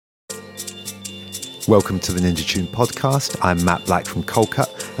Welcome to the Ninja Tune podcast. I'm Matt Black from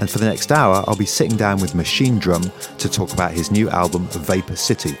Coldcut, and for the next hour, I'll be sitting down with Machine Drum to talk about his new album, Vapor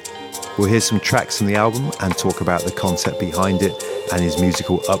City. We'll hear some tracks from the album and talk about the concept behind it and his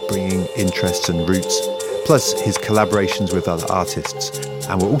musical upbringing, interests and roots, plus his collaborations with other artists.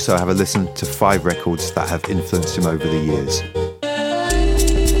 And we'll also have a listen to 5 records that have influenced him over the years.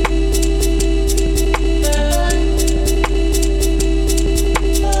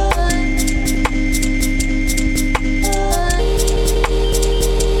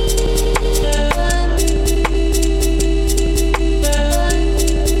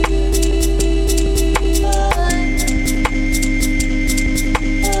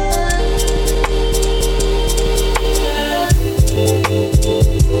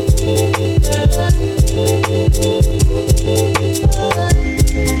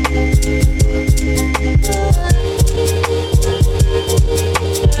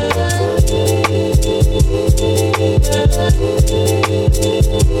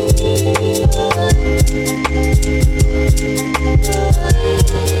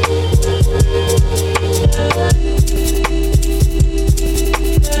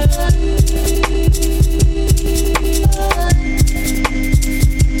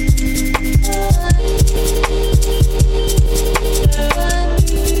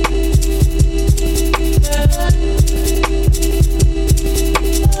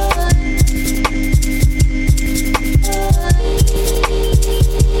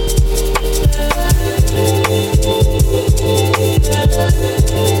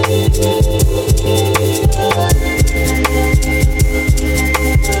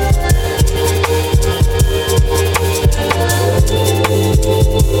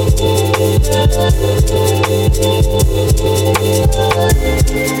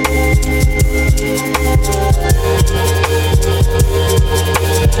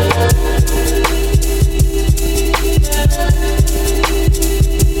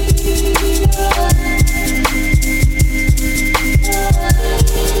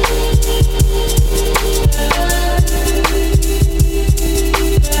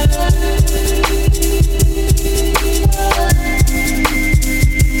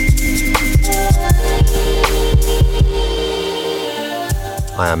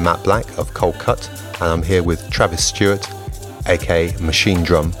 I am Matt Black of Coldcut, and I'm here with Travis Stewart, aka Machine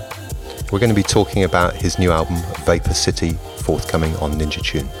Drum. We're going to be talking about his new album, Vapor City, forthcoming on Ninja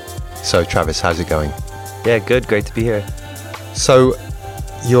Tune. So Travis, how's it going? Yeah, good. Great to be here. So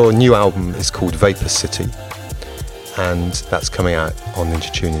your new album is called Vapor City, and that's coming out on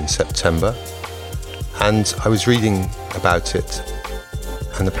Ninja Tune in September. And I was reading about it,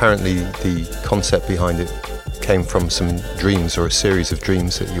 and apparently the concept behind it came from some dreams or a series of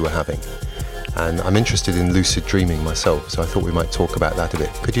dreams that you were having. And I'm interested in lucid dreaming myself, so I thought we might talk about that a bit.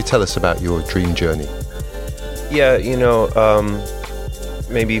 Could you tell us about your dream journey? Yeah,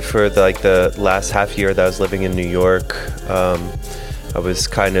 maybe for the last half year that I was living in New York, I was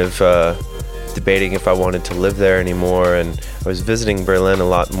kind of debating if I wanted to live there anymore, and I was visiting Berlin a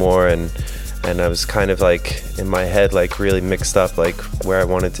lot more, and I was kind of in my head really mixed up where I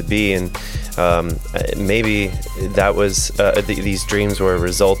wanted to be, and maybe that was these dreams were a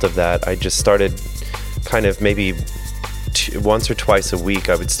result of that. I just started kind of maybe once or twice a week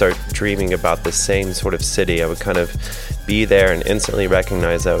I would start dreaming about the same sort of city. I would kind of be there and instantly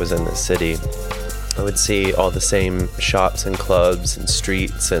recognize I was in the city. I would see all the same shops and clubs and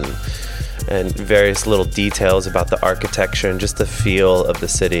streets and various little details about the architecture and just the feel of the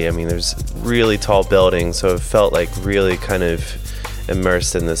city. I mean, there's really tall buildings, so it felt really kind of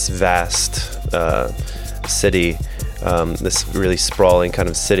immersed in this vast city, this really sprawling kind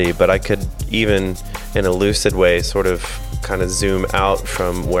of city. But I could even, in a lucid way, sort of kind of zoom out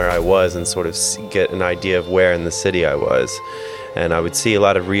from where I was and sort of get an idea of where in the city I was. And I would see a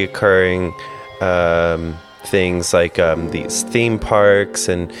lot of reoccurring things like these theme parks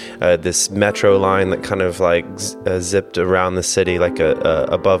and this metro line that kind of zipped around the city like a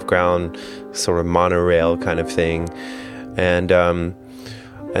above ground sort of monorail kind of thing.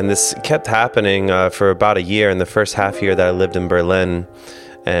 And this kept happening for about a year, in the first half year that I lived in Berlin.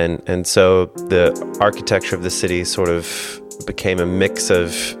 And so the architecture of the city sort of became a mix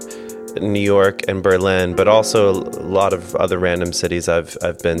of New York and Berlin, but also a lot of other random cities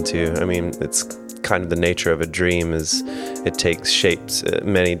I've been to. I mean, it's kind of the nature of a dream is it takes shapes,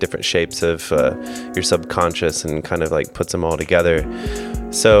 many different shapes of your subconscious, and kind of puts them all together.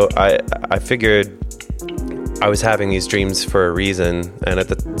 So I figured I was having these dreams for a reason, and at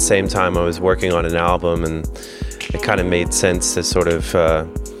the same time I was working on an album, and it kind of made sense to sort of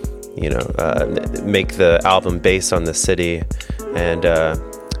make the album based on the city. And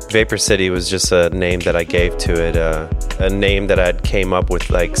Vapor City was just a name that I gave to it, a name that I'd came up with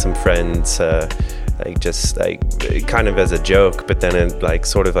like some friends, just kind of as a joke, but then it like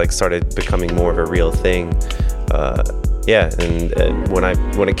sort of like started becoming more of a real thing. And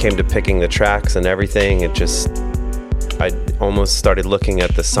when it came to picking the tracks and everything, I almost started looking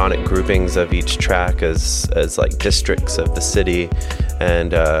at the sonic groupings of each track as like districts of the city,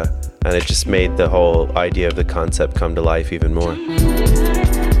 and it just made the whole idea of the concept come to life even more.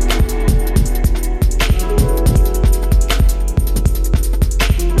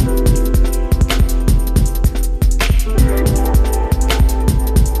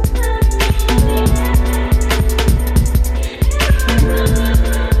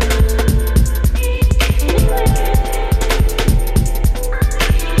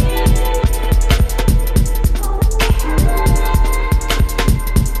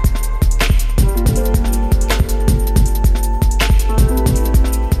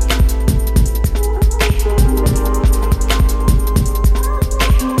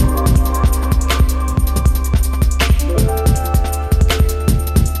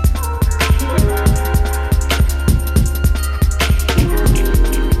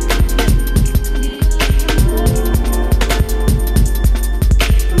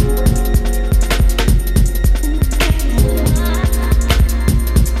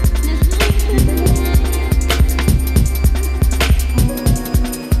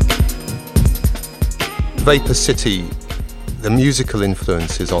 Vapor City, the musical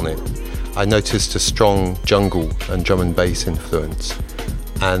influences on it, I noticed a strong jungle and drum and bass influence.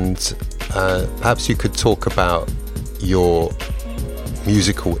 And perhaps you could talk about your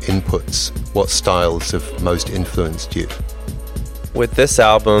musical inputs. What styles have most influenced you? With this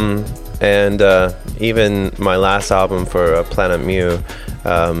album, and even my last album for Planet Mu,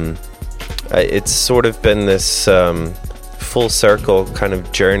 it's sort of been this full circle kind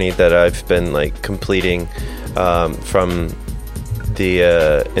of journey that I've been like completing from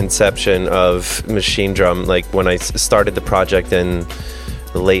the inception of Machine Drum. Like when I started the project in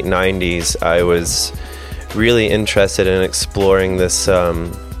the late 90s, I was really interested in exploring this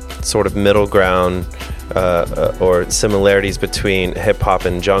sort of middle ground or similarities between hip-hop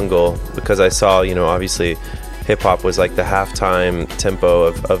and jungle, because I saw, obviously hip-hop was like the halftime tempo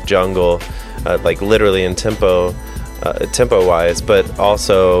of jungle, like literally in tempo-wise, but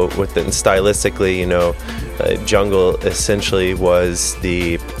also stylistically, jungle essentially was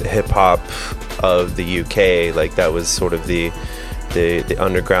the hip-hop of the UK. Like that was sort of the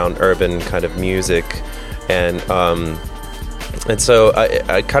underground urban kind of music, and so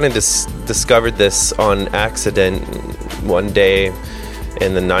I kind of discovered this on accident one day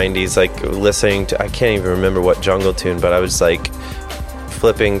in the 90s, like listening to, I can't even remember what jungle tune, but I was like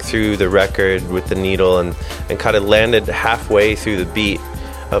flipping through the record with the needle and kind of landed halfway through the beat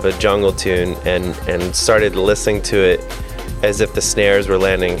of a jungle tune and started listening to it as if the snares were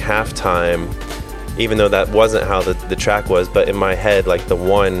landing halftime, even though that wasn't how the track was. But in my head, like the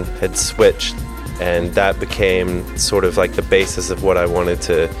one had switched, and that became sort of like the basis of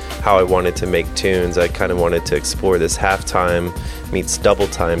how I wanted to make tunes. I kind of wanted to explore this halftime meets double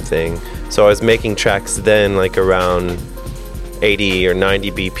time thing. So I was making tracks then like around 80 or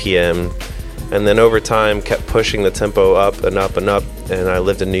 90 BPM, and then over time kept pushing the tempo up and up and up. And I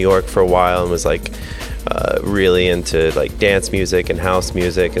lived in New York for a while and was like really into like dance music and house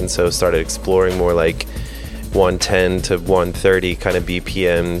music, and so started exploring more like 110 to 130 kind of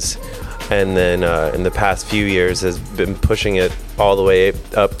BPMs. And then in the past few years has been pushing it all the way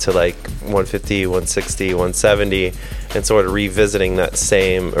up to like 150, 160, 170, and sort of revisiting that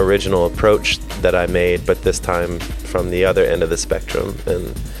same original approach that I made, but this time from the other end of the spectrum.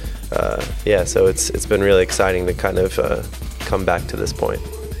 And so it's been really exciting to kind of come back to this point.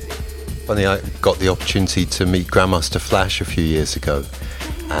 Funny, I got the opportunity to meet Grandmaster Flash a few years ago,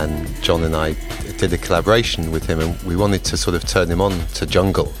 and John and I did a collaboration with him, and we wanted to sort of turn him on to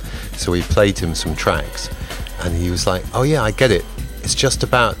jungle. So we played him some tracks, and he was like, oh yeah, I get it. It's just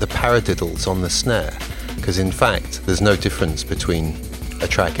about the paradiddles on the snare, because in fact, there's no difference between a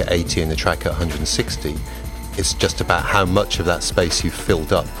track at 80 and a track at 160. It's just about how much of that space you've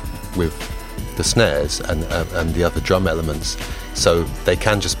filled up with the snares and the other drum elements. So they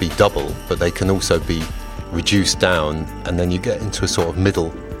can just be double, but they can also be reduced down, and then you get into a sort of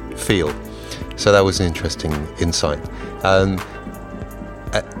middle feel. So that was an interesting insight.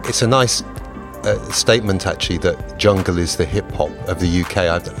 It's a nice statement, actually, that jungle is the hip-hop of the UK.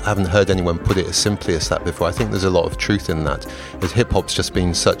 I haven't heard anyone put it as simply as that before. I think there's a lot of truth in that, as hip-hop's just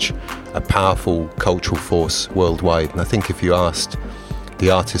been such a powerful cultural force worldwide. And I think if you asked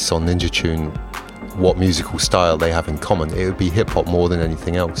the artists on Ninja Tune what musical style they have in common. It would be hip-hop more than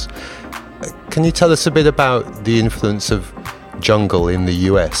anything else. Can you tell us a bit about the influence of jungle in the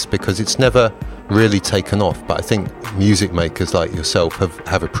US? Because it's never really taken off, but I think music makers like yourself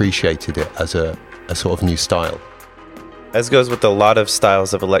have appreciated it as a sort of new style. As goes with a lot of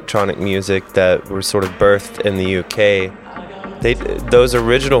styles of electronic music that were sort of birthed in the UK, those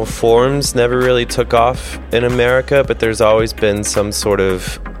original forms never really took off in America, but there's always been some sort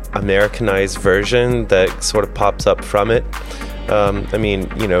of Americanized version that sort of pops up from it. I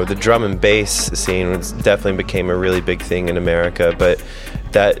mean, you know, the drum and bass scene definitely became a really big thing in America, but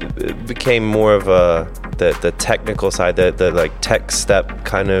that became more of the technical side, the like tech step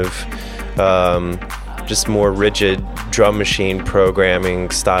kind of just more rigid drum machine programming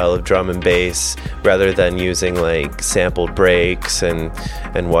style of drum and bass, rather than using like sampled breaks and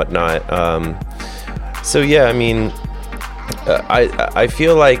whatnot. So yeah, I mean, I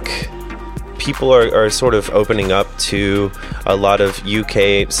feel like people are sort of opening up to a lot of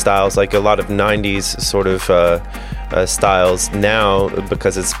UK styles, like a lot of 90s sort of styles now,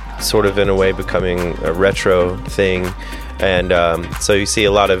 because it's sort of in a way becoming a retro thing. And so you see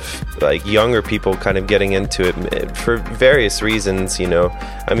a lot of like younger people kind of getting into it for various reasons, you know.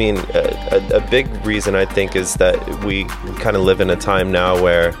 I mean, a big reason I think is that we kind of live in a time now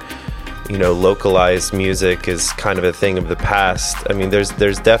where, you know, localized music is kind of a thing of the past. I mean,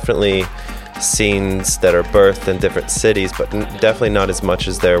 there's definitely scenes that are birthed in different cities, but definitely not as much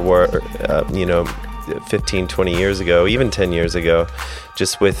as there were, you know, 15, 20 years ago, even 10 years ago,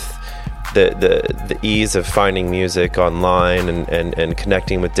 just with the ease of finding music online and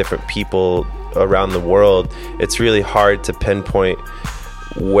connecting with different people around the world. It's really hard to pinpoint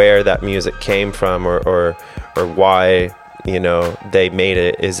where that music came from or why, you know, they made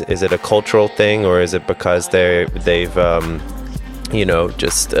it. Is it a cultural thing, or is it because they've you know,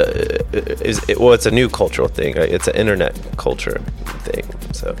 just it's a new cultural thing, right? It's an internet culture thing.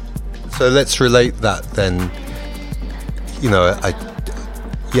 So let's relate that then. You know,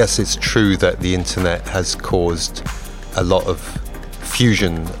 yes, it's true that the internet has caused a lot of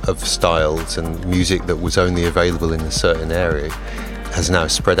fusion of styles, and music that was only available in a certain area has now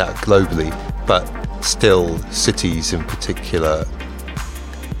spread out globally. But still, cities in particular,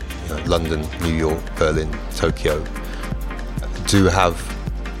 you know, London, New York, Berlin, Tokyo, do have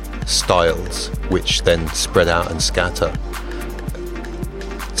styles which then spread out and scatter.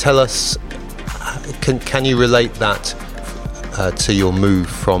 Tell us, can you relate that to your move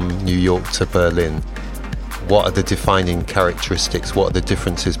from New York to Berlin? What are the defining characteristics? What are the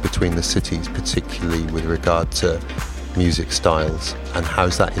differences between the cities, particularly with regard to music styles, and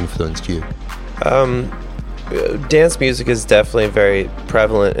how's that influenced you? Dance music is definitely very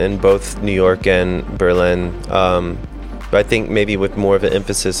prevalent in both New York and Berlin. But I think maybe with more of an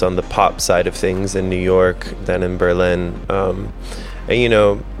emphasis on the pop side of things in New York than in Berlin. And, you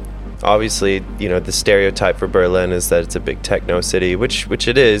know, obviously, you know, the stereotype for Berlin is that it's a big techno city, which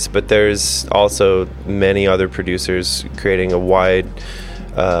it is, but there's also many other producers creating a wide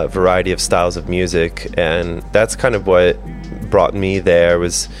variety of styles of music. And that's kind of what brought me there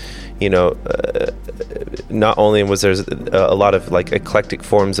was, you know, not only was there a lot of like eclectic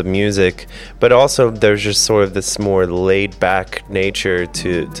forms of music, but also there's just sort of this more laid back nature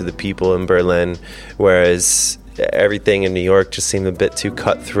to the people in Berlin, whereas everything in New York just seemed a bit too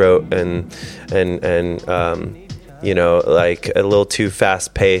cutthroat and you know, like a little too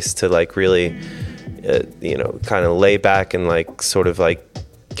fast paced to like really you know, kind of lay back and like sort of like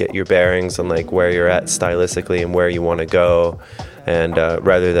get your bearings on like where you're at stylistically and where you want to go. And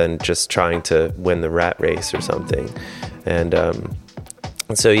rather than just trying to win the rat race or something. And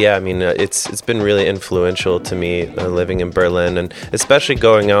so, yeah, I mean, it's been really influential to me living in Berlin, and especially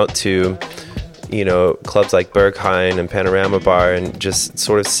going out to, you know, clubs like Berghain and Panorama Bar, and just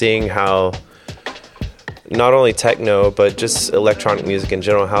sort of seeing how not only techno, but just electronic music in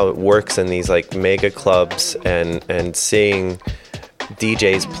general, how it works in these like mega clubs, and seeing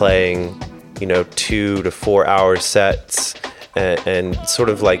DJs playing, you know, 2 to 4 hour sets, and sort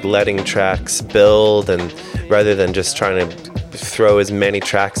of like letting tracks build, and rather than just trying to throw as many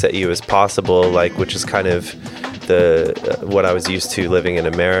tracks at you as possible, like, which is kind of what I was used to living in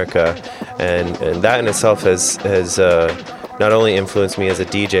America, and that in itself has not only influenced me as a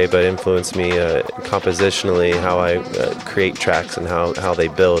DJ, but influenced me compositionally, how I create tracks and how they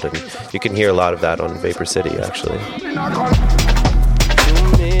build. And you can hear a lot of that on Vapor City, actually.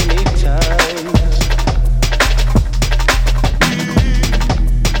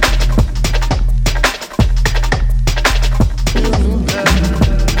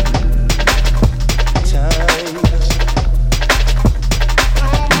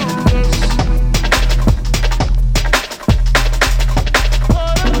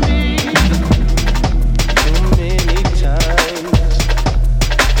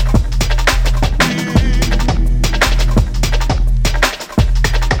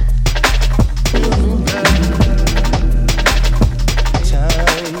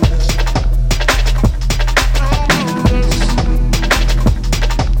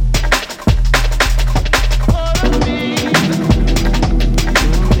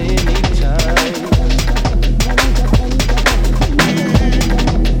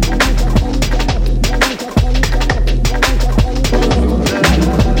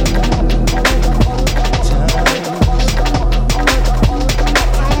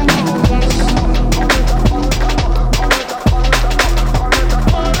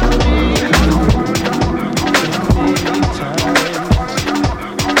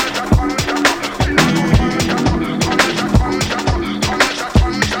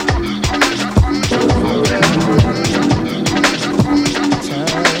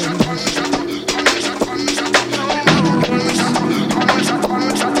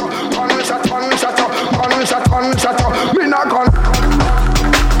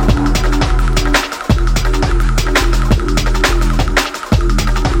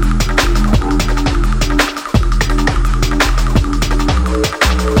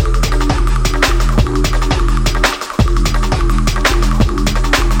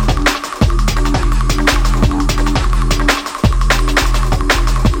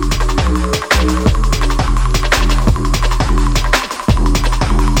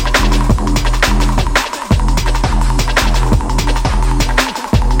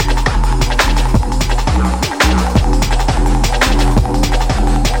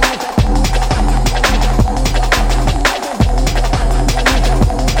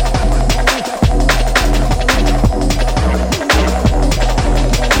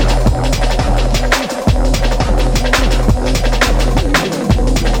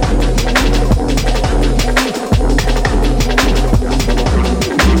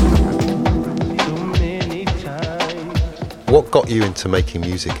 got you into making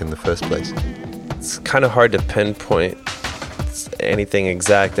music in the first place? It's kind of hard to pinpoint anything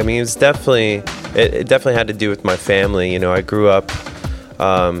exact. I mean, it definitely had to do with my family. You know, I grew up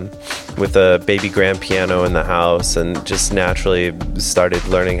with a baby grand piano in the house, and just naturally started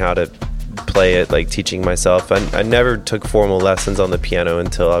learning how to play it, like teaching myself. I never took formal lessons on the piano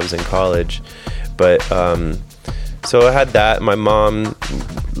until I was in college, but so I had that. My mom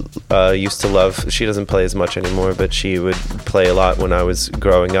used to love, she doesn't play as much anymore, but she would play a lot when I was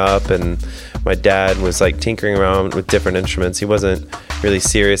growing up. And my dad was like tinkering around with different instruments. He wasn't really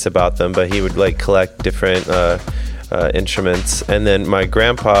serious about them, but he would like collect different instruments. And then my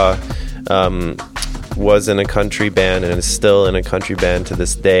grandpa was in a country band and is still in a country band to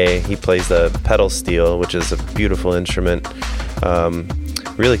this day. He plays the pedal steel, which is a beautiful instrument.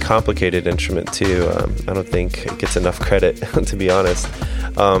 Really complicated instrument too. I don't think it gets enough credit, to be honest.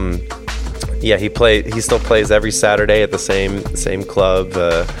 Yeah, he still plays every Saturday at the same club.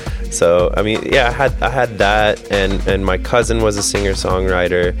 So I mean, yeah, I had that, and my cousin was a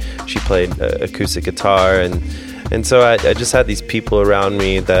singer-songwriter. She played acoustic guitar, and so I just had these people around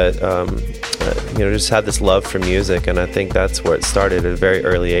me that just had this love for music, and I think that's where it started at a very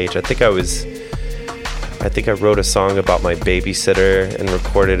early age. I think I wrote a song about my babysitter and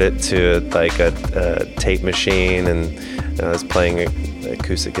recorded it to like a tape machine, and I was playing an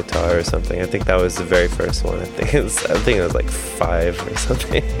acoustic guitar or something. I think that was the very first one. I think it was like 5 or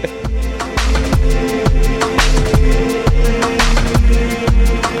something.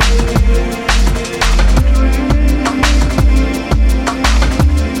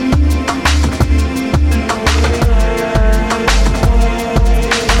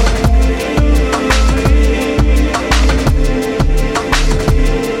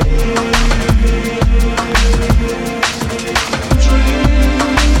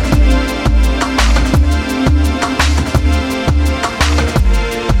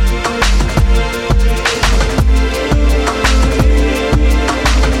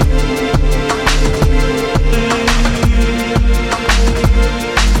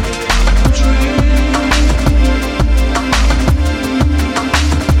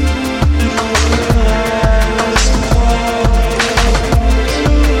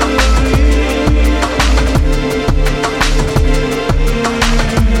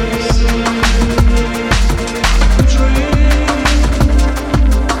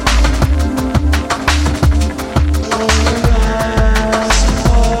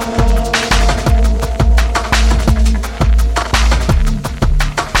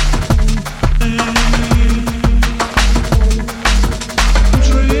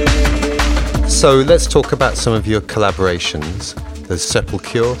 So let's talk about some of your collaborations. There's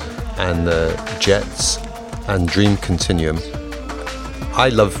Sepulture and the Jets and Dream Continuum. I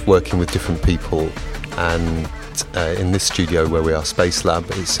love working with different people, and in this studio where we are, Space Lab,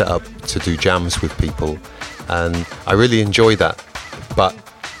 it's set up to do jams with people, and I really enjoy that, but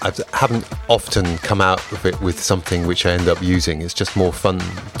I haven't often come out of it with something which I end up using. It's just more fun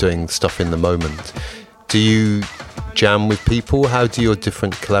doing stuff in the moment. Do you jam with people? How do your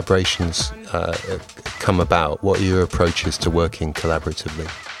different collaborations come about? What are your approaches to working collaboratively?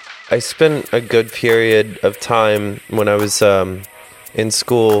 I spent a good period of time when I was in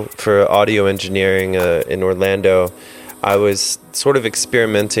school for audio engineering in Orlando. I was sort of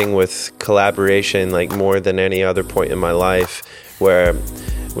experimenting with collaboration like more than any other point in my life, where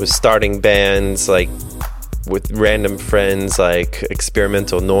I was starting bands like with random friends, like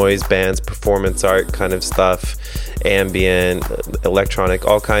experimental noise bands, performance art kind of stuff, ambient, electronic,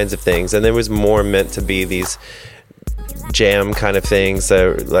 all kinds of things. And there was more meant to be these jam kind of things that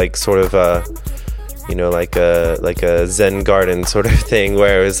are like sort of like a Zen garden sort of thing,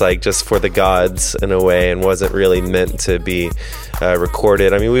 where it was like just for the gods in a way, and wasn't really meant to be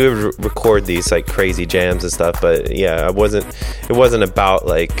recorded. I mean, we would record these like crazy jams and stuff, but yeah, it wasn't about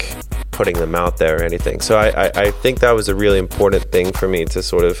like putting them out there or anything. So I think that was a really important thing for me to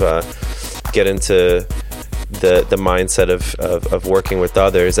sort of get into the mindset of working with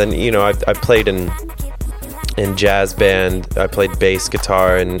others. And I played in jazz band. I played bass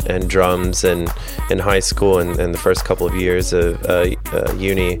guitar and drums in high school and the first couple of years of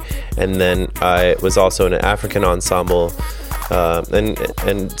uni, and then I was also in an African ensemble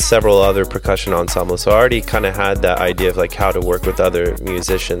and several other percussion ensembles. So I already kind of had that idea of like how to work with other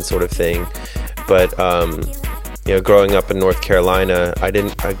musicians sort of thing. But growing up in North Carolina, I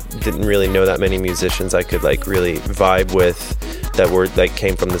didn't really know that many musicians I could like really vibe with that were like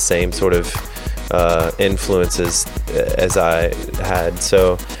came from the same sort of influences as I had.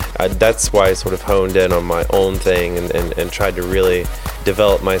 So that's why I sort of honed in on my own thing and tried to really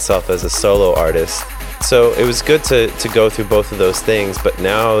develop myself as a solo artist. So it was good to go through both of those things, but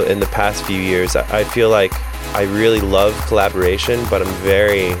now in the past few years, I feel like I really love collaboration, but I'm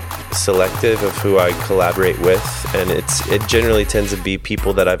very selective of who I collaborate with, and it generally tends to be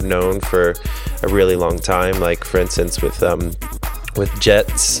people that I've known for a really long time. Like for instance with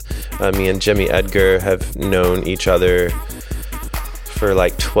Jets, me and Jimmy Edgar have known each other for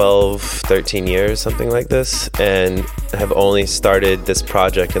like 12-13 years, something like this, and have only started this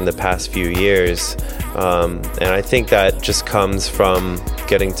project in the past few years, and I think that just comes from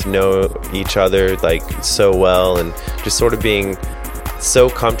getting to know each other like so well, and just sort of being so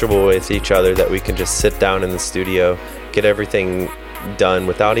comfortable with each other that we can just sit down in the studio, get everything done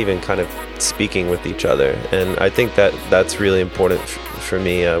without even kind of speaking with each other. And I think that that's really important for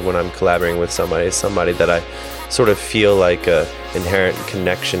me when I'm collaborating with somebody that I sort of feel like a inherent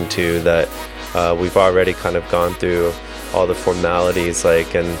connection to, that we've already kind of gone through all the formalities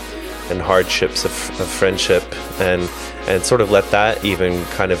like and hardships of friendship, and sort of let that even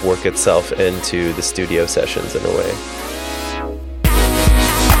kind of work itself into the studio sessions in a way.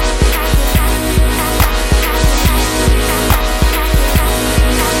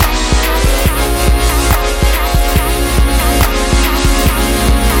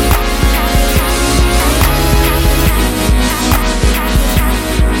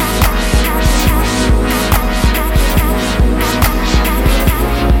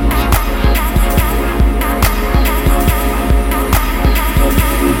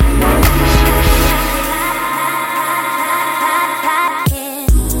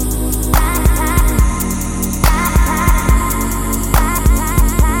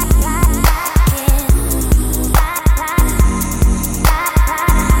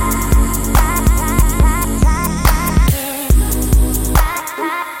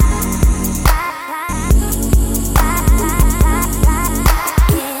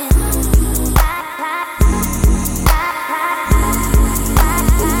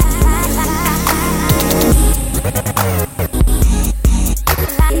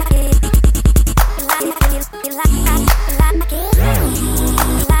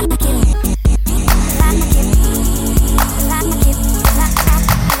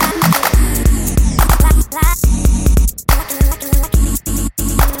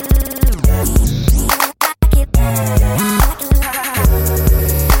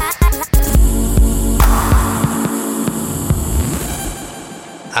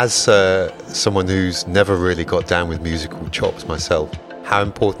 As someone who's never really got down with musical chops myself, how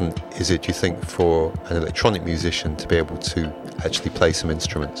important is it, do you think, for an electronic musician to be able to actually play some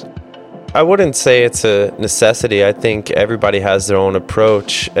instruments? I wouldn't say it's a necessity. I think everybody has their own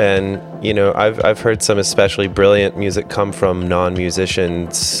approach, and you know, I've heard some especially brilliant music come from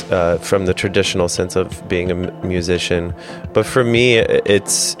non-musicians, from the traditional sense of being a musician. But for me,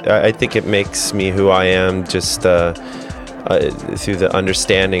 I think it makes me who I am, just through the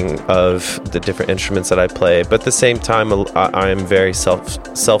understanding of the different instruments that I play. But at the same time, I am very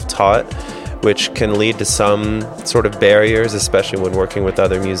self-taught, which can lead to some sort of barriers, especially when working with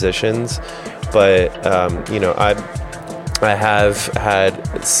other musicians. But you know, I have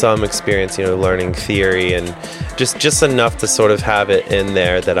had some experience, you know, learning theory, and just enough to sort of have it in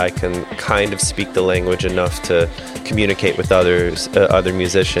there that I can kind of speak the language enough to communicate with other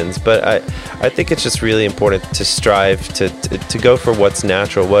musicians. But I think it's just really important to strive to go for what's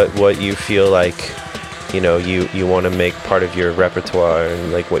natural, what you feel like, you know, you want to make part of your repertoire,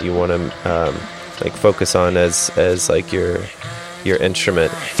 and like what you want to like focus on as like your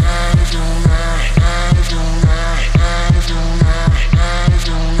instrument.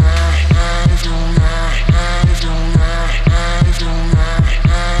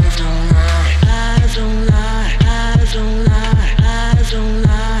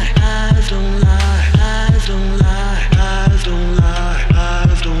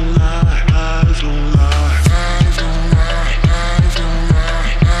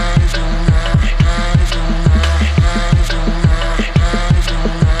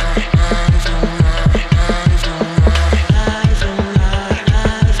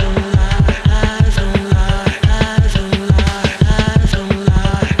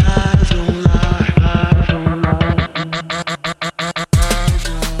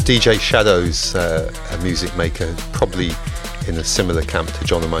 DJ Shadow's a music maker, probably in a similar camp to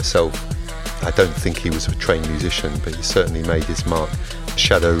John and myself. I don't think he was a trained musician, but he certainly made his mark.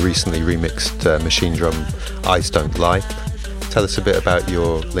 Shadow recently remixed Machine Drum Eyes Don't Lie. Tell us a bit about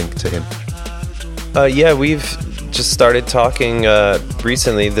your link to him. Yeah, we've just started talking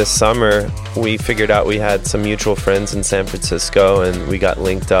recently this summer. We figured out we had some mutual friends in San Francisco, and we got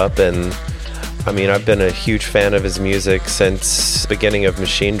linked up. And I mean, I've been a huge fan of his music since the beginning of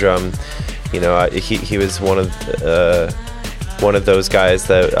Machine Drum, he was one of those guys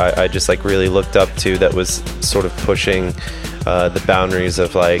that I just like really looked up to, that was sort of pushing the boundaries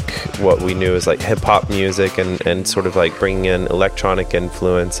of like what we knew as like hip hop music, and sort of like bringing in electronic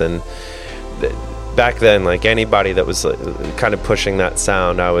influence. And back then, like anybody that was kind of pushing that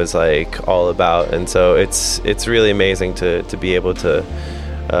sound, I was like all about. And so it's really amazing to be able to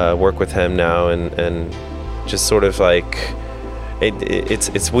work with him now, and just sort of like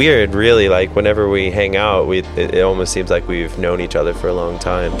it's weird, really. Like whenever we hang out, it almost seems like we've known each other for a long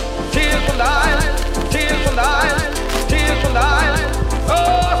time. Tears from the island, tears from the island, tears from the island.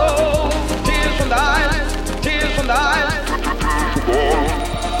 Oh, tears from the island, tears from the island.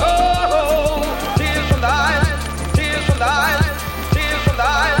 Oh, tears from the island, tears from the island, tears from the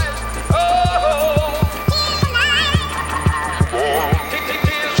island. Oh, tears from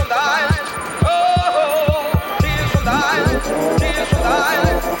the island. Oh, tears from the island, tears from the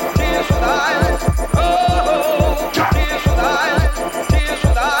island, tears from the island. Oh, tears from the island, tears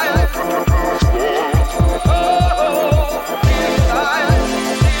from the island.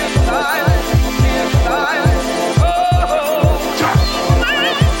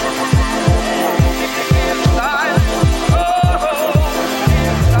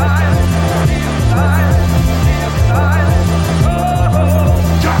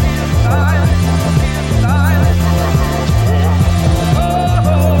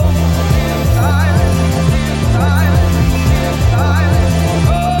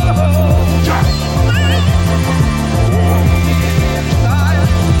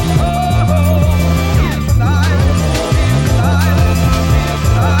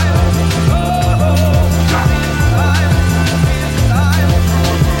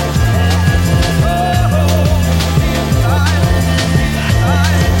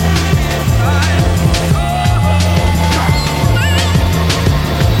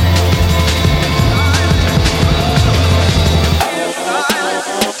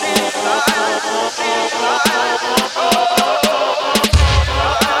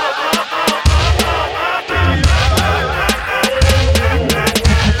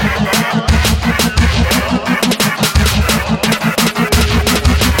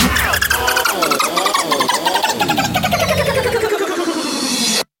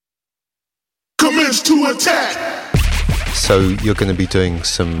 So you're going to be doing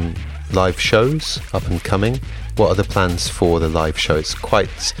some live shows up and coming. What are the plans for the live show? It's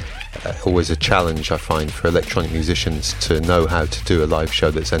quite always a challenge, I find, for electronic musicians to know how to do a live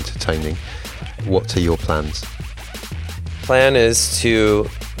show that's entertaining. What are your plans? Plan is to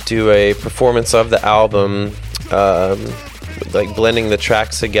do a performance of the album, like blending the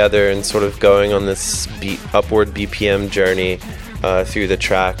tracks together and sort of going on this upward BPM journey through the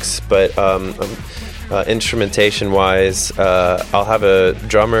tracks. But instrumentation-wise, I'll have a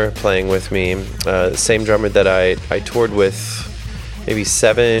drummer playing with me, same drummer that I toured with maybe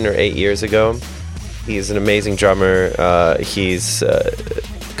 7 or 8 years ago. He's an amazing drummer. He's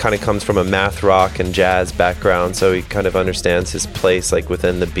kind of comes from a math rock and jazz background, so he kind of understands his place like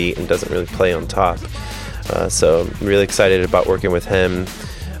within the beat and doesn't really play on top. So I'm really excited about working with him.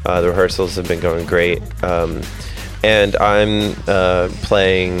 The rehearsals have been going great. And I'm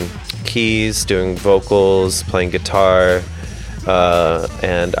playing keys, doing vocals, playing guitar,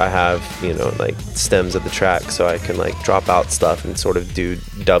 and I have, like stems of the track, so I can like drop out stuff and sort of do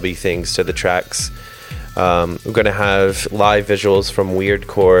dubby things to the tracks. We're going to have live visuals from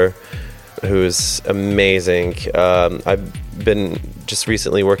Weirdcore, who's amazing. I've been just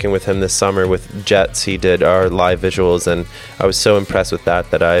recently working with him this summer with Jets. He did our live visuals, and I was so impressed with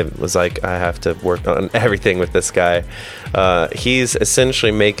that I was like, I have to work on everything with this guy. He's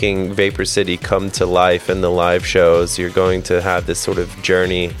essentially making Vapor City come to life in the live shows. You're going to have this sort of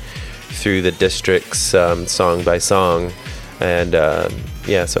journey through the districts, song by song, and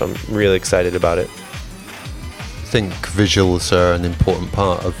so I'm really excited about it. I think visuals are an important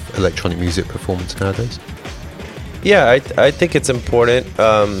part of electronic music performance nowadays. Yeah, I think it's important.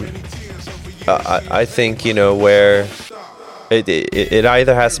 I think, where it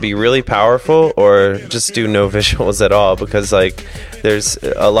either has to be really powerful or just do no visuals at all, because like there's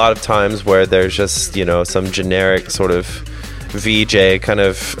a lot of times where there's just, some generic sort of VJ kind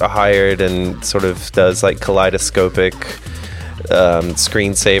of hired and sort of does like kaleidoscopic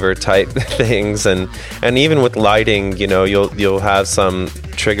screensaver type things, and even with lighting, you'll have some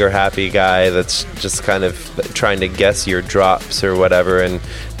trigger happy guy that's just kind of trying to guess your drops or whatever and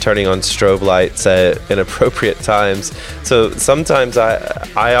turning on strobe lights at inappropriate times. So sometimes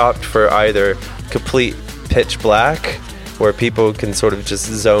I opt for either complete pitch black, where people can sort of just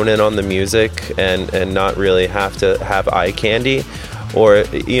zone in on the music and not really have to have eye candy, or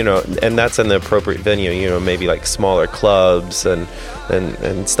and that's in the appropriate venue, maybe like smaller clubs and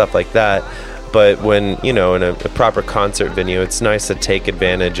stuff like that. But when, in a proper concert venue, it's nice to take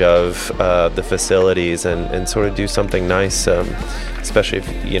advantage of the facilities and sort of do something nice, especially if,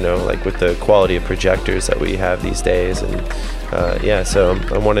 like with the quality of projectors that we have these days. And so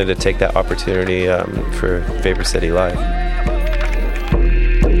I wanted to take that opportunity for Vapor City Live.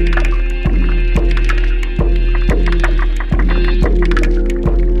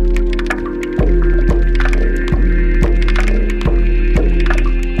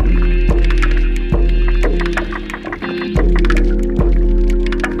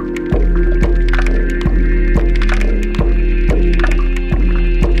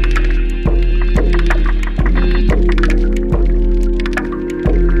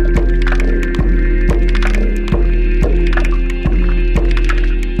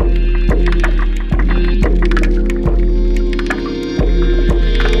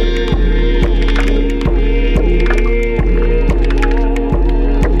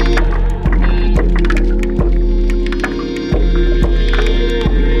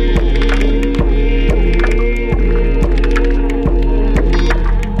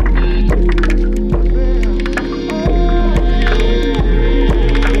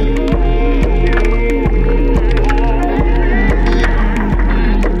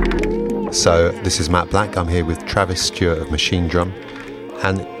 So this is Matt Black. I'm here with Travis Stewart of Machine Drum,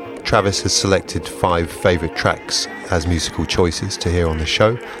 and Travis has selected 5 favourite tracks as musical choices to hear on the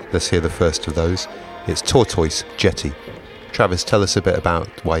show. Let's hear the first of those. It's Tortoise Jetty. Travis, tell us a bit about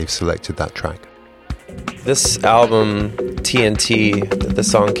why you've selected that track. This album, TNT, that the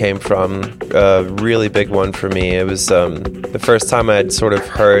song came from, a really big one for me. It was the first time I had sort of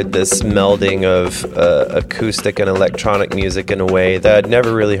heard this melding of acoustic and electronic music in a way that I'd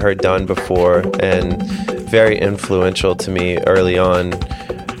never really heard done before, and very influential to me early on.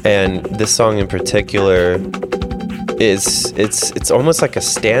 And this song in particular it's almost like a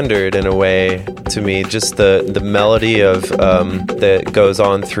standard in a way to me. Just the melody of that goes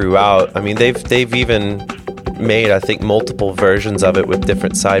on throughout. I mean, they've even made, I think, multiple versions of it with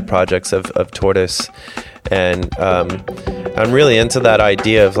different side projects of Tortoise. And I'm really into that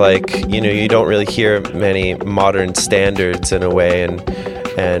idea of, like, you don't really hear many modern standards in a way, and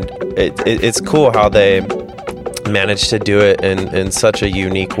it's cool how they managed to do it in such a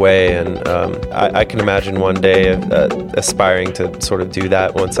unique way. And I can imagine one day aspiring to sort of do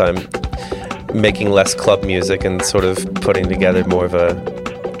that once I'm making less club music and sort of putting together more of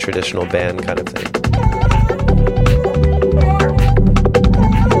a traditional band kind of thing.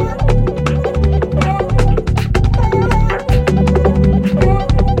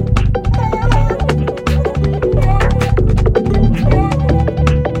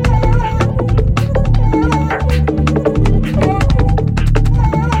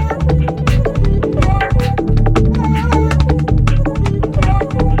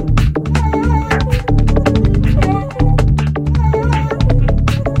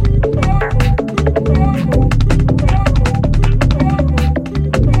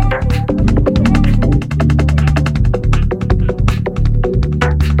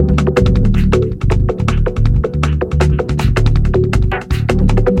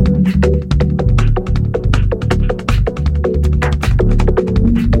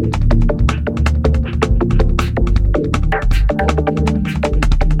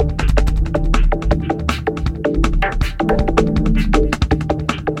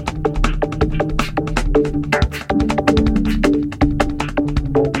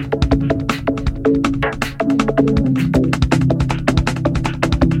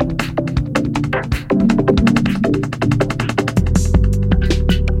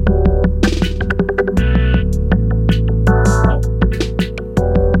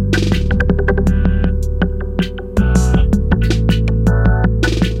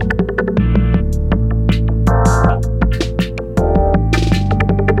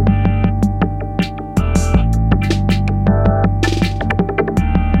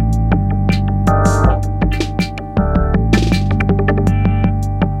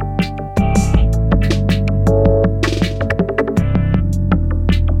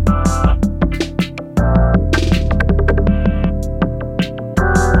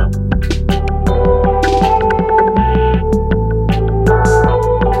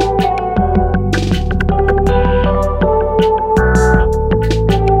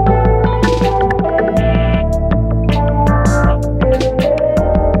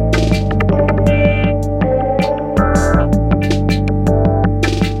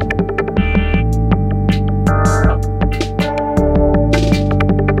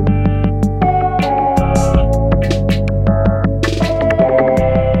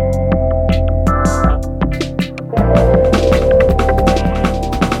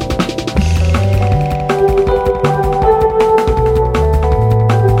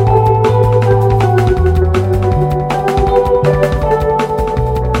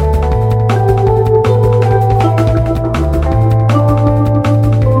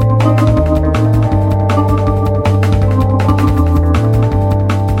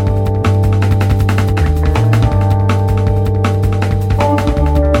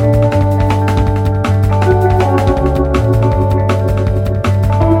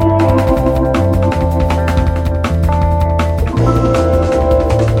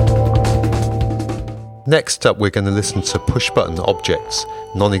 Next up, we're going to listen to Push Button Objects,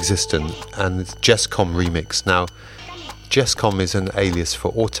 Non-Existent, and Jescom remix. Now, Jescom is an alias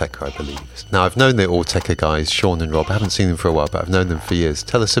for Autechre, I believe. Now, I've known the Autechre guys, Sean and Rob. I haven't seen them for a while, but I've known them for years.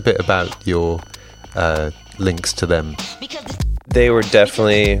 Tell us a bit about your links to them. They were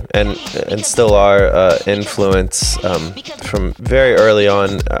definitely and still are influence from very early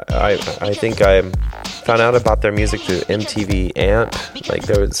on. I think I found out about their music through MTV Amp. Like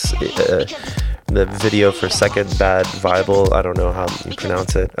there was the video for Second Bad Bible. I don't know how you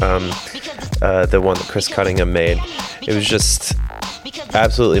pronounce it. The one that Chris Cunningham made. It was just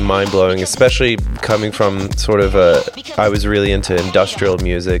absolutely mind-blowing, especially coming from sort of I was really into industrial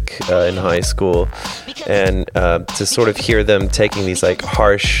music in high school, and to sort of hear them taking these like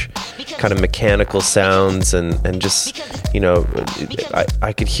harsh kind of mechanical sounds and just, you know,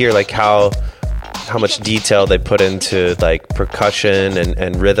 I could hear like how much detail they put into like percussion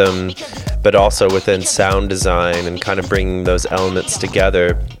and rhythm, but also within sound design and kind of bringing those elements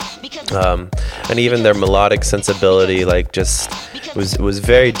together. And even their melodic sensibility, like just was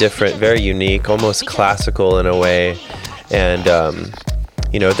very different, very unique, almost classical in a way. And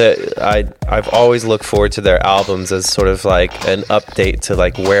you know, that I've always looked forward to their albums as sort of like an update to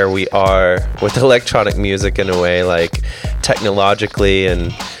like where we are with electronic music in a way, like technologically,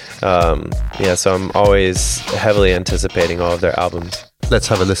 and yeah, so I'm always heavily anticipating all of their albums. Let's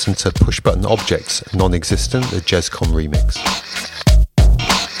have a listen to Push Button Objects, Non-Existent, the Jescom remix.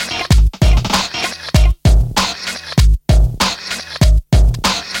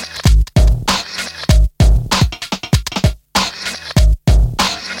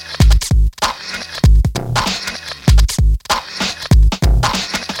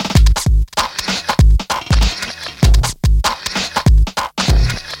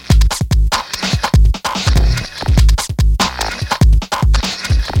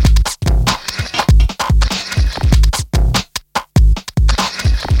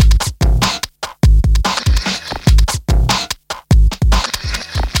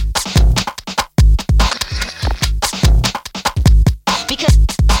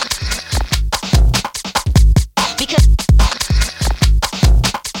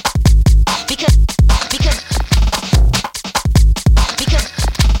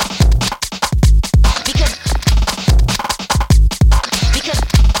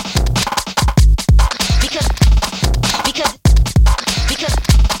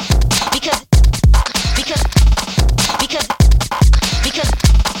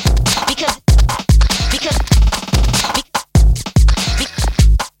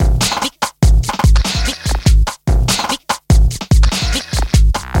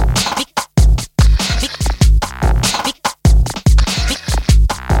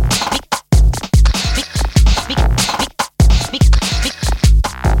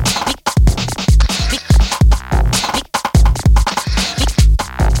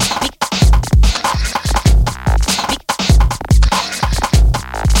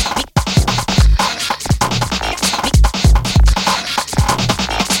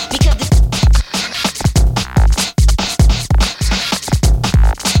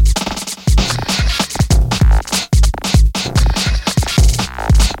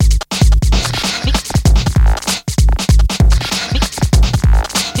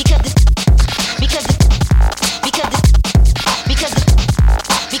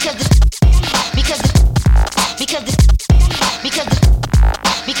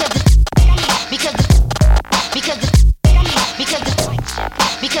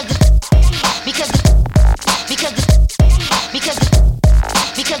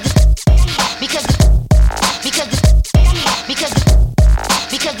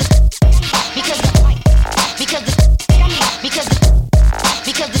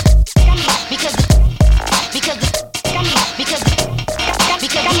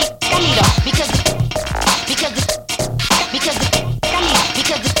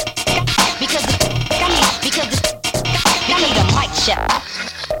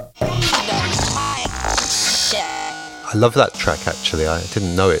 I love that track, actually. I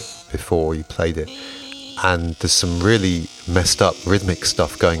didn't know it before you played it. And there's some really messed up rhythmic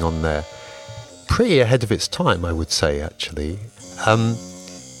stuff going on there. Pretty ahead of its time, I would say, actually.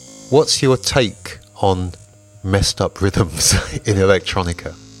 What's your take on messed up rhythms in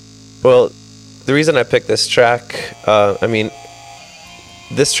electronica? Well, the reason I picked this track,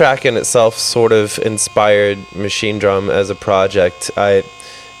 this track in itself sort of inspired Machine Drum as a project.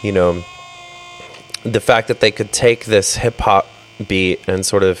 The fact that they could take this hip-hop beat and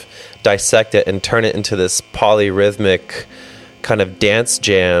sort of dissect it and turn it into this polyrhythmic kind of dance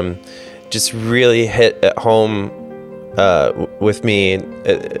jam just really hit at home with me,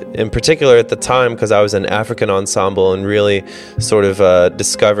 in particular at the time, because I was an African ensemble and really sort of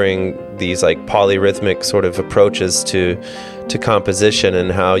discovering these like polyrhythmic sort of approaches to composition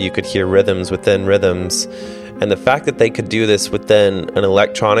and how you could hear rhythms within rhythms. And the fact that they could do this within an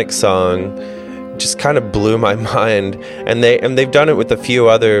electronic song just kind of blew my mind. And they've done it with a few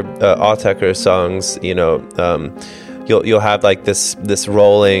other Autechre songs. You know, you'll have like this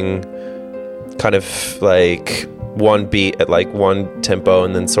rolling kind of like one beat at like one tempo,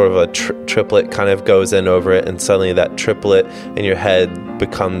 and then sort of a triplet kind of goes in over it, and suddenly that triplet in your head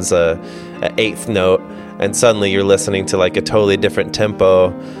becomes a eighth note, and suddenly you're listening to like a totally different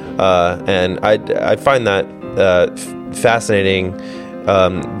tempo. And I find that fascinating,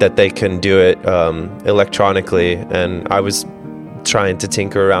 that they can do it electronically. And I was trying to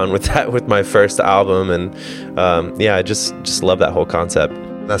tinker around with that with my first album, and I just love that whole concept.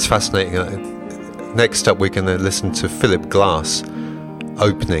 That's fascinating. Next up, we're going to listen to Philip Glass,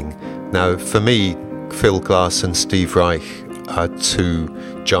 Opening. Now, for me, Phil Glass and Steve Reich are two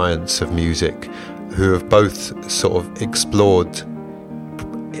giants of music who have both sort of explored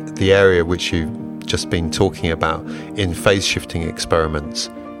the area which you've just been talking about in phase-shifting experiments.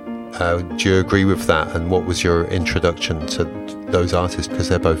 Do you agree with that? And what was your introduction to those artists? Because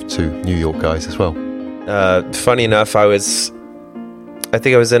they're both two New York guys as well. Funny enough, I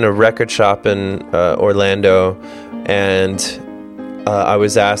think I was in a record shop in Orlando, and I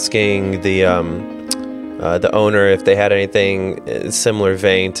was asking the owner if they had anything similar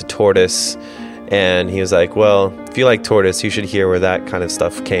vein to Tortoise, and he was like, "Well, if you like Tortoise, you should hear where that kind of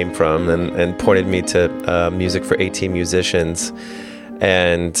stuff came from," and pointed me to Music for 18 Musicians,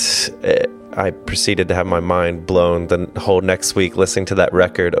 and I proceeded to have my mind blown the whole next week listening to that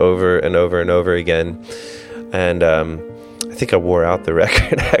record over and over and over again, and I think I wore out the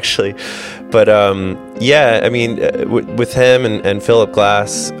record actually, but I mean, with him and Philip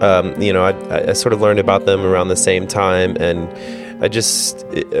Glass, I sort of learned about them around the same time, and I just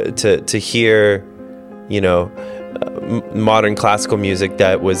to hear, modern classical music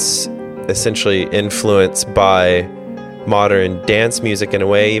that was essentially influenced by modern dance music in a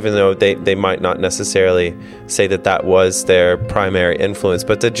way, even though they might not necessarily say that was their primary influence,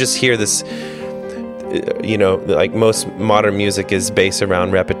 but to just hear this. Like most modern music is based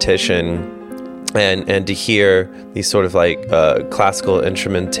around repetition, and to hear these sort of like classical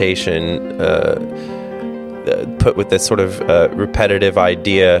instrumentation put with this sort of repetitive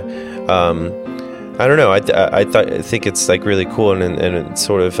idea, I don't know. I think it's like really cool, and it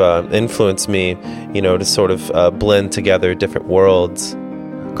sort of influenced me, to sort of blend together different worlds.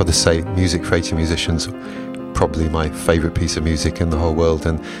 I've got to say, Music for 18 Musicians, probably my favourite piece of music in the whole world,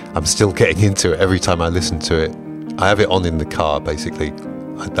 and I'm still getting into it every time I listen to it. I have it on in the car, basically.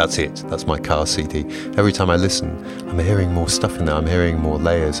 That's it. That's my car CD. Every time I listen, I'm hearing more stuff in there. I'm hearing more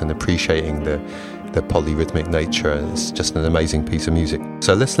layers and appreciating the polyrhythmic nature. It's just an amazing piece of music.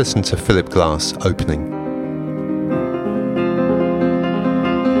 So let's listen to Philip Glass, Opening.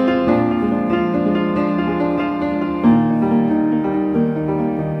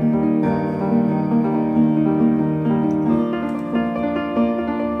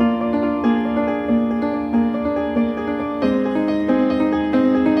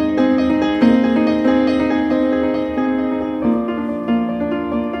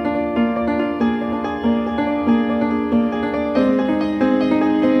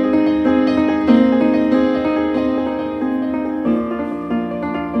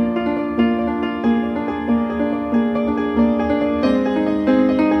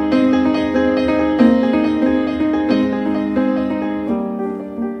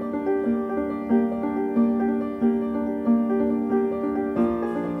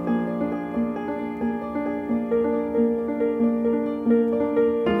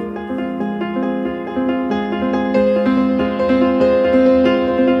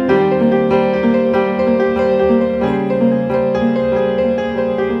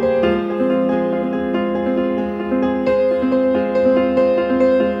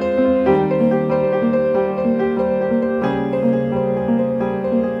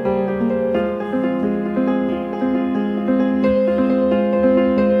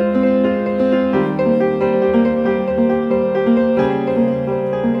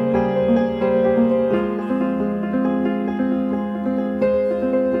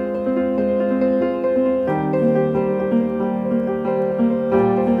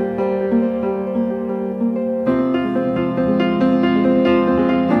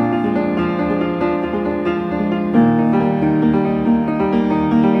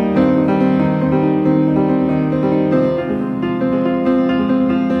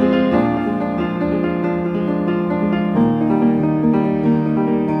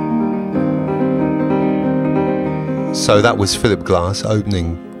 So that was Philip Glass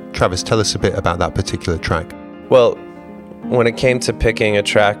opening. Travis, tell us a bit about that particular track. Well, when it came to picking a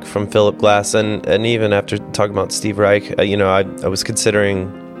track from Philip Glass, and even after talking about Steve Reich, I was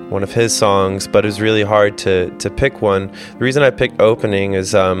considering one of his songs, but it was really hard to pick one. The reason I picked Opening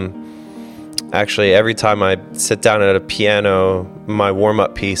is actually every time I sit down at a piano, my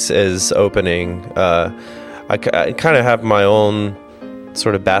warm-up piece is Opening. I kind of have my own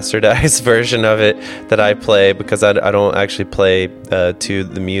sort of bastardized version of it that I play, because I don't actually play to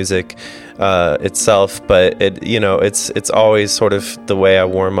the music itself, but it's always sort of the way I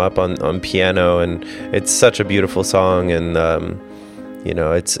warm up on piano, and it's such a beautiful song, and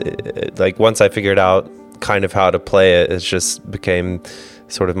it's like once I figured out kind of how to play it, it just became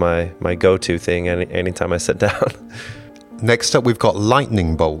sort of my go-to thing anytime I sit down. Next up, we've got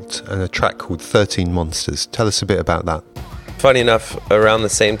Lightning Bolt and a track called 13 Monsters. Tell us a bit about that. Funny enough, around the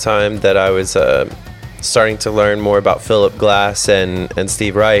same time that I was starting to learn more about Philip Glass and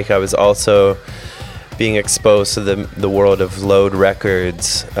Steve Reich, I was also being exposed to the world of Load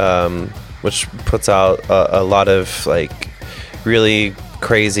Records, which puts out a lot of like really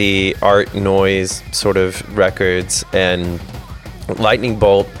crazy art noise sort of records, and Lightning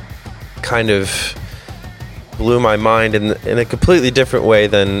Bolt kind of blew my mind in a completely different way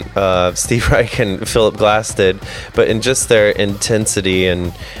than Steve Reich and Philip Glass did, but in just their intensity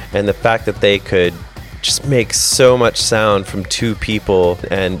and the fact that they could just make so much sound from two people,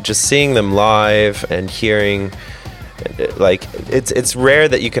 and just seeing them live and hearing, like, it's rare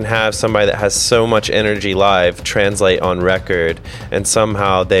that you can have somebody that has so much energy live translate on record, and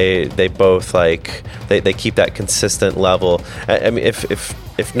somehow they both like they keep that consistent level. I mean,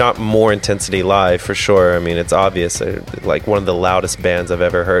 if not more intensity live, for sure. I mean, it's obvious. They're like one of the loudest bands I've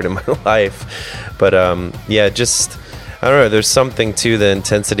ever heard in my life. But just I don't know. There's something to the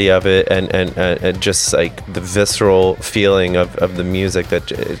intensity of it, and just like the visceral feeling of the music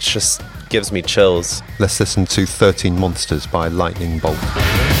that it just gives me chills. Let's listen to 13 Monsters by Lightning Bolt.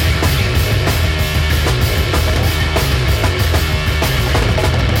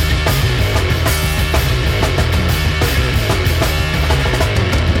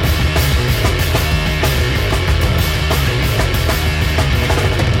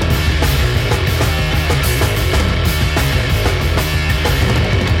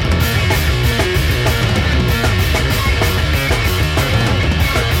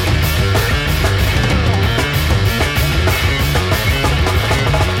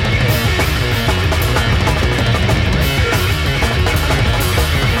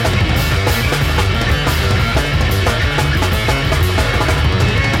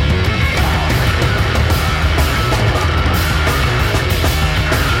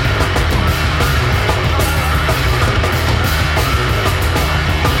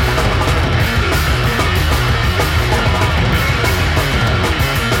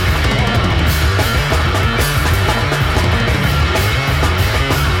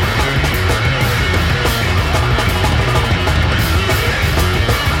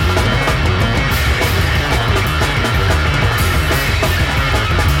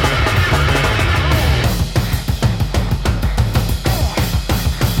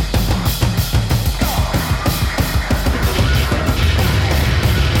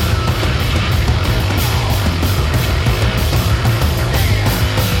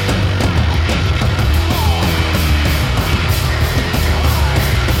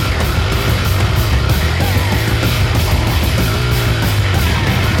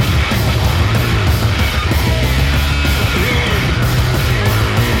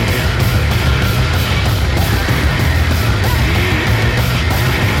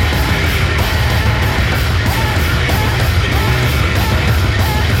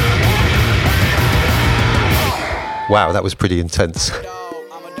 Wow, that was pretty intense.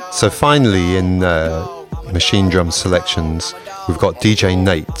 So finally, in Machine Drum Selections, we've got DJ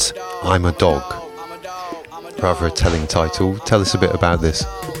Nate, I'm a Dog. Rather a telling title. Tell us a bit about this.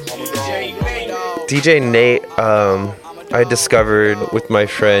 DJ Nate, I discovered with my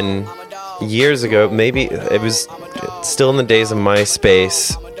friend years ago. Maybe it was still in the days of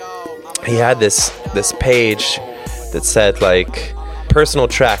MySpace. He had this page that said like personal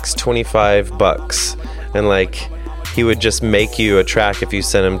tracks, $25, and like he would just make you a track if you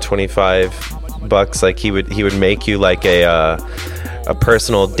sent him $25. Like he would make you like a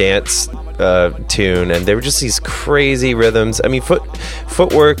personal dance tune, and they were just these crazy rhythms. I mean,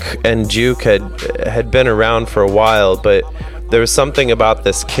 Footwork and Juke had been around for a while, but there was something about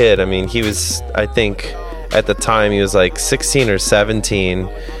this kid. I mean, he was, I think at the time he was like 16 or 17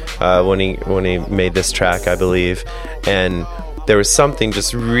 when he made this track, I believe, and there was something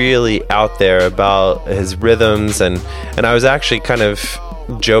just really out there about his rhythms, and I was actually kind of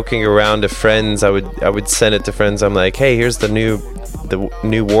joking around to friends. I would send it to friends. I'm like, hey, here's the new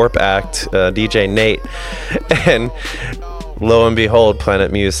Warp act, DJ Nate, and lo and behold,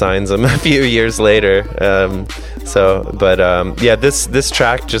 Planet Muse signs him a few years later. This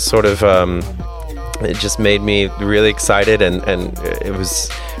track just sort of it just made me really excited, and it was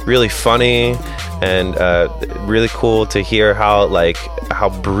really funny and really cool to hear how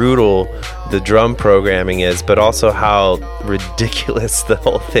brutal the drum programming is, but also how ridiculous the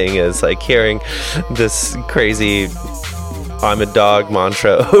whole thing is. Like hearing this crazy "I'm a dog"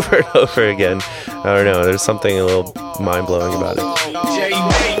 mantra over and over again. I don't know, there's something a little mind-blowing about it.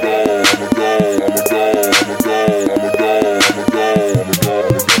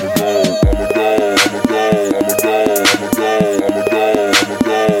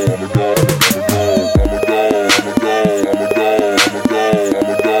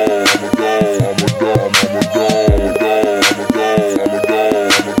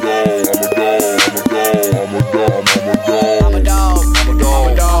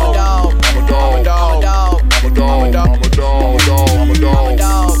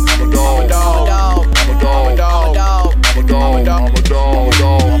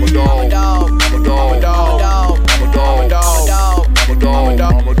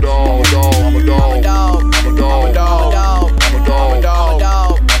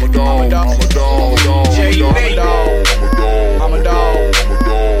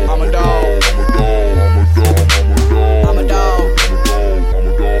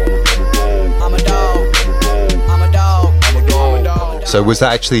 So was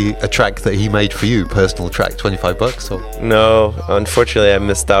that actually a track that he made for you, personal track, $25 or? No, unfortunately I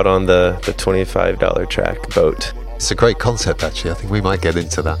missed out on the $25 track, Boat. It's a great concept actually, I think we might get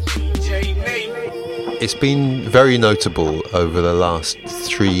into that. It's been very notable over the last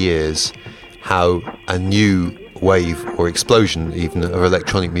 3 years how a new wave or explosion even of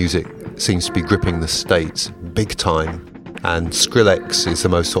electronic music seems to be gripping the States big time. And Skrillex is the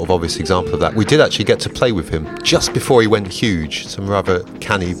most sort of obvious example of that. We did actually get to play with him just before he went huge. Some rather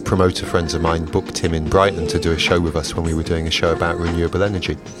canny promoter friends of mine booked him in Brighton to do a show with us when we were doing a show about renewable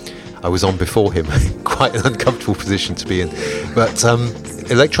energy. I was on before him, quite an uncomfortable position to be in. But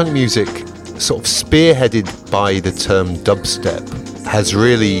electronic music, sort of spearheaded by the term dubstep, has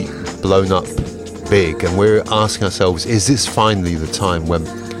really blown up big. And we're asking ourselves, is this finally the time when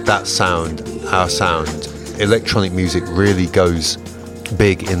that sound, our sound, electronic music really goes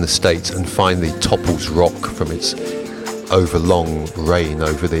big in the States and finally topples rock from its overlong reign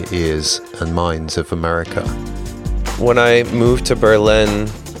over the ears and minds of America? When I moved to Berlin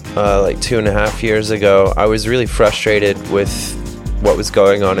like 2.5 years ago, I was really frustrated with what was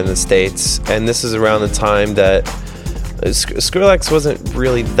going on in the States, and this is around the time that Skrillex wasn't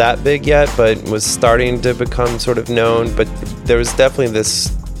really that big yet, but was starting to become sort of known. But there was definitely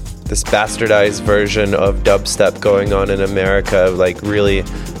this bastardized version of dubstep going on in America, like really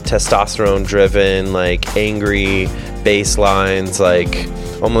testosterone driven, like angry bass lines, like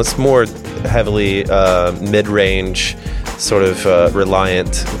almost more heavily mid-range sort of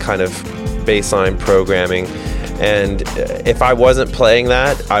reliant kind of bassline programming. And if I wasn't playing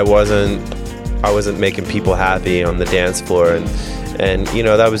that, I wasn't making people happy on the dance floor, and you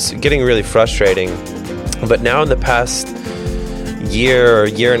know, that was getting really frustrating. But now in the past year or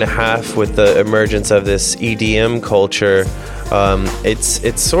year and a half, with the emergence of this EDM culture,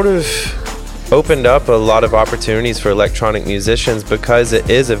 it's sort of opened up a lot of opportunities for electronic musicians, because it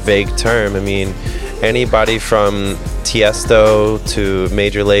is a vague term. I mean, anybody from Tiesto to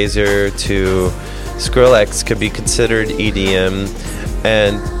Major Lazer to Skrillex could be considered EDM.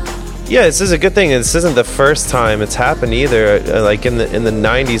 And yeah, this is a good thing. This isn't the first time it's happened either. Like in the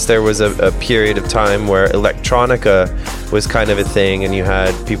 90s, there was a period of time where electronica was kind of a thing, and you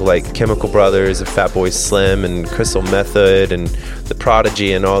had people like Chemical Brothers and Fatboy Slim and Crystal Method and The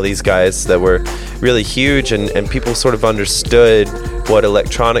Prodigy and all these guys that were really huge, and people sort of understood what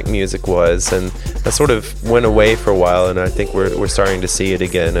electronic music was, and that sort of went away for a while, and I think we're starting to see it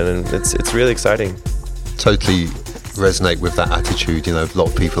again, and it's really exciting. Totally resonate with that attitude. You know, a lot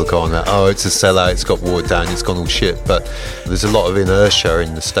of people go on that, oh, it's a sellout, it's got watered down, it's gone all shit, but there's a lot of inertia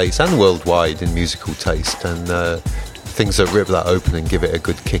in the States and worldwide in musical taste, and things that rip that open and give it a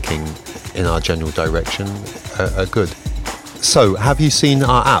good kicking in our general direction are good. So, have you seen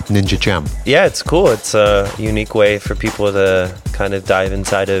our app, Ninja Jam? Yeah, it's cool. It's a unique way for people to kind of dive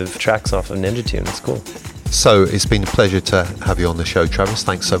inside of tracks off of Ninja Tune. It's cool.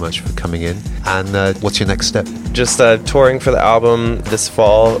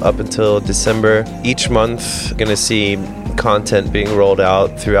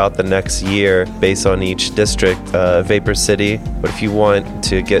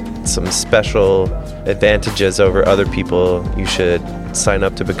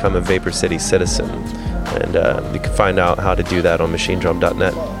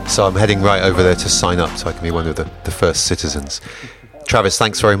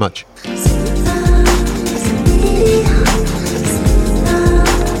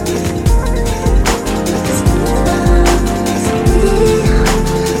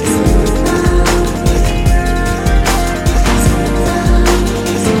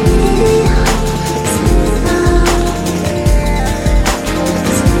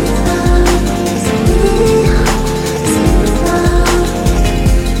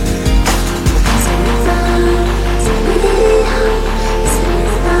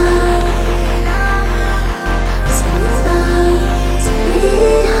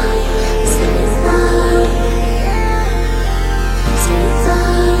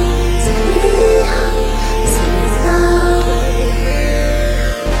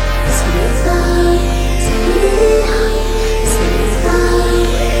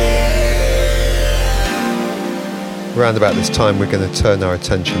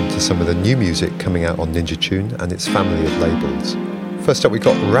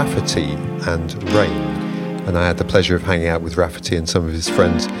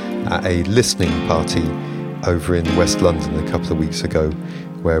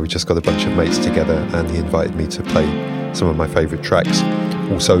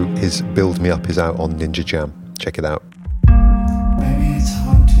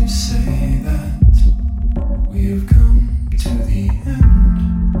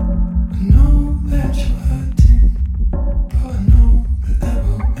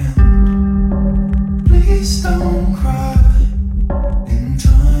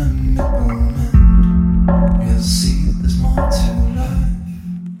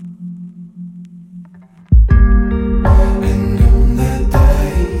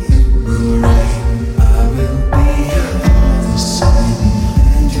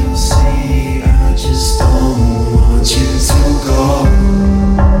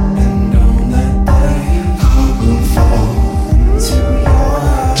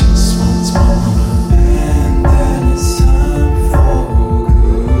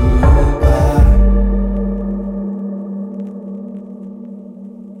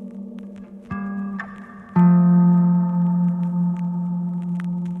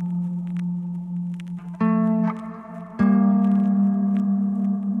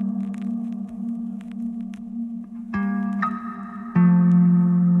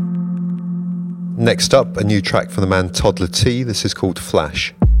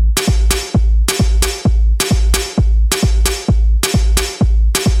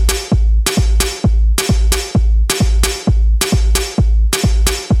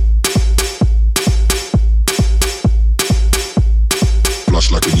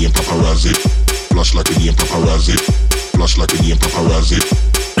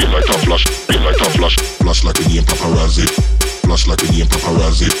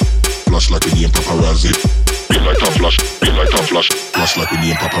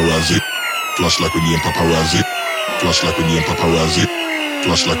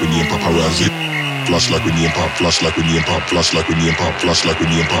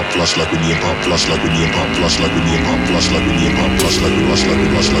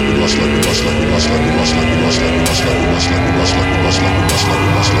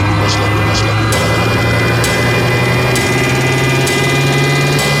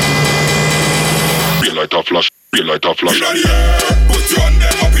 Be like a flash, be like a flash. Inna the air, put your hand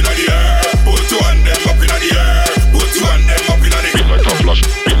them up inna the air. Put your hand them up inna the air. Put your hand them up inna the air. Be like a flash,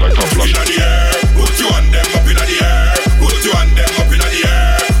 be like a flash. Inna the air, put your hand them up inna the air. Put your hand them up inna the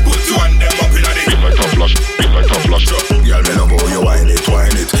air. Put your hand them up inna the Be air. like a flash, be like a flash. Girl, me love how you whine it,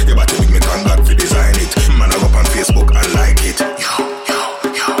 whine it. You better make me thank God for design it. Man, I go up on Facebook and like it.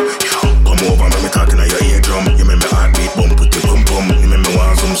 Come over, me talking at your eardrum. You make me heartbeat bump, put your bum bum. You make me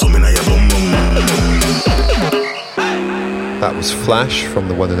want zoom inna your bum bum. That was Flash from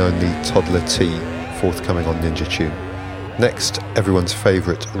the one and only Toddler T, forthcoming on Ninja Tune. Next, everyone's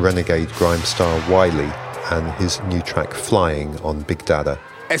favourite renegade grime star Wiley and his new track Flying on Big Dada.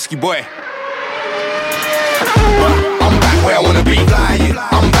 Esky boy. I'm back where I wanna be flying.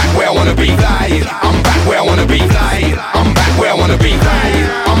 I'm back where I wanna be flying. I'm back where I wanna be flying. I'm back where I wanna be flying.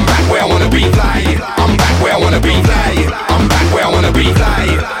 I'm back where I wanna be flying. I'm back where I wanna be flying. I'm back where I wanna be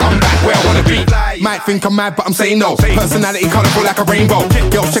flying. I'm back where I wanna be. might think I'm mad, but I'm saying no. Personality colourful like a rainbow.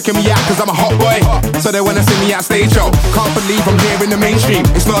 Girls checking me out cause I'm a hot boy, so they wanna see me out stage show. Can't believe I'm here in the mainstream.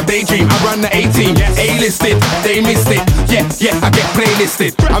 It's not a daydream, I run the 18. A-listed, they missed it. Yeah, I get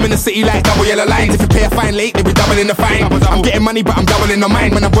playlisted. I'm in the city like double yellow lines. If you pay a fine late, they be doubling the fine. I'm getting money, but I'm doubling the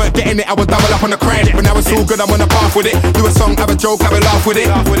mine. When I weren't getting it, I would double up on the crime. When I was all good, I'm on the path with it. Do a song, have a joke, have a laugh with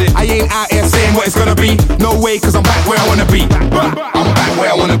it. I ain't out here saying what it's gonna be. No way, cause I'm back where I wanna be. I'm back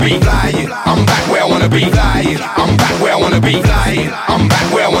where I wanna be. I'm back where I wanna be. I'm back where I wanna be. I'm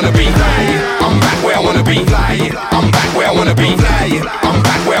back where I wanna be. I'm back where I wanna be. I'm back where I wanna be. I'm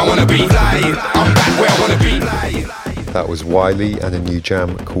back where I wanna be. I'm back where I wanna be. That was Wiley and a new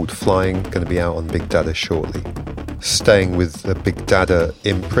jam called Flying, going to be out on Big Dada shortly. Staying with the Big Dada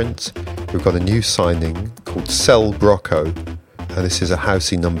imprint, we've got a new signing called Cell Brocco, and this is a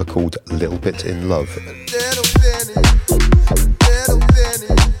housey number called Little Bit in Love.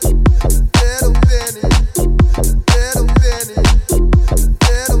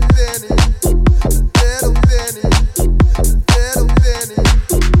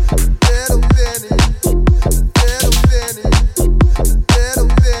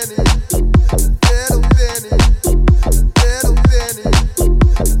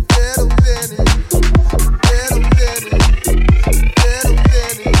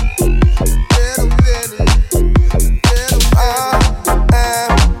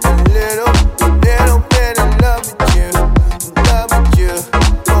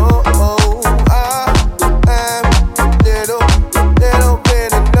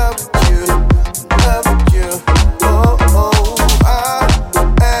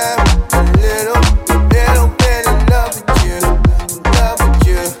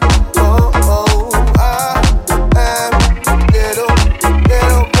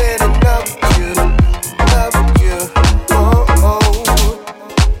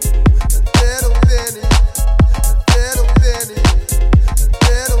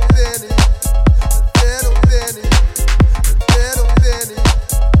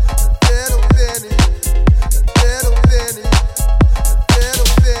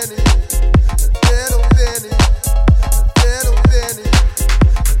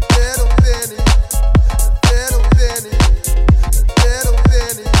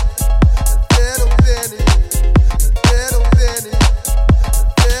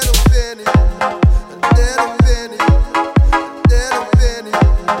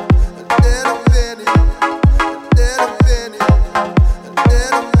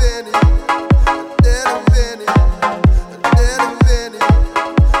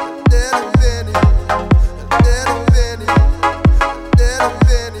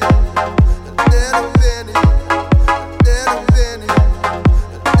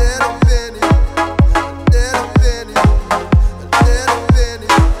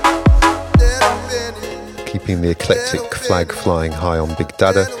 The eclectic flag flying high on Big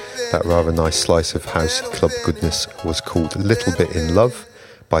Dada. That rather nice slice of house club goodness was called Little Bit in Love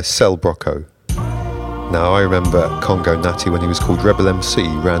by Cell Brocco. Now I remember Congo Natty when he was called Rebel MC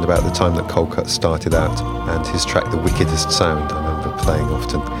round about the time that Coldcut started out, and his track The Wickedest Sound I remember playing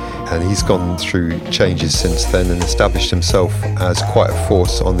often, and he's gone through changes since then and established himself as quite a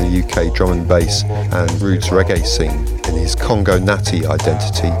force on the UK drum and bass and roots reggae scene in his Congo Natty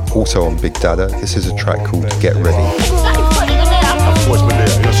identity, also on Big Dada. This is a track called Get Ready.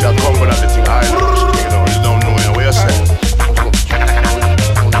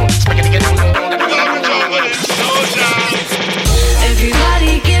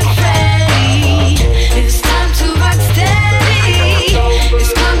 Everybody get ready, it's time to rock steady.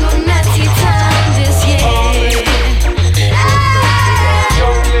 It's Congo Natty time this year.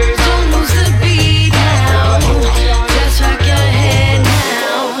 Don't lose the beat now, just rock your head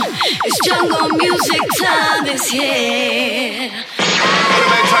now. It's jungle music time this year.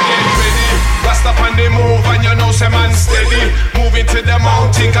 Rasta on the move and you know say man steady. Moving to the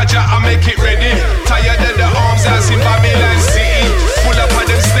mountain, Kaja I make it ready. Tired of the arms as in Babylon City. Full up of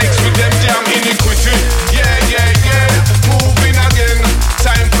them snakes with them damn iniquity. Yeah, moving again.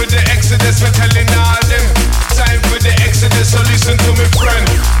 Time for the exodus, we're telling all them. Time for the exodus, so listen to me friend.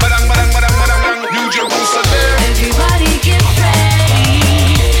 Badang, badang, badang, badang, badang, New Jerusalem. Everybody get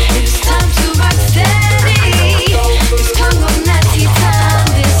ready, it's time to rock steady. It's Congo Natty time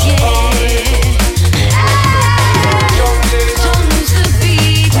this year. Don't lose the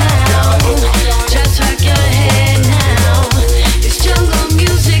beat now, just rock your head now. It's jungle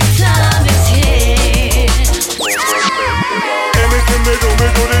music.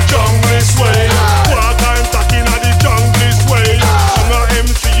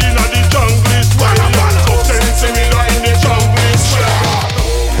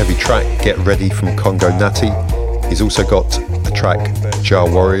 track Get Ready from Congo Natty. He's also got a track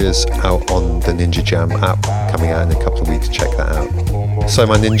Jar Warriors out on the Ninja Jam app, coming out in a couple of weeks. Check that out. So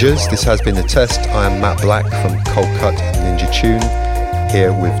my ninjas, this has been The Test. I am Matt Black from Cold Cut Ninja Tune,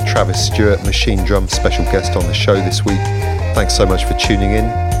 here with Travis Stewart, Machine Drum special guest on the show this week. Thanks so much for tuning in.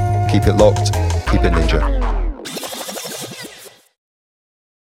 Keep it locked, keep it ninja.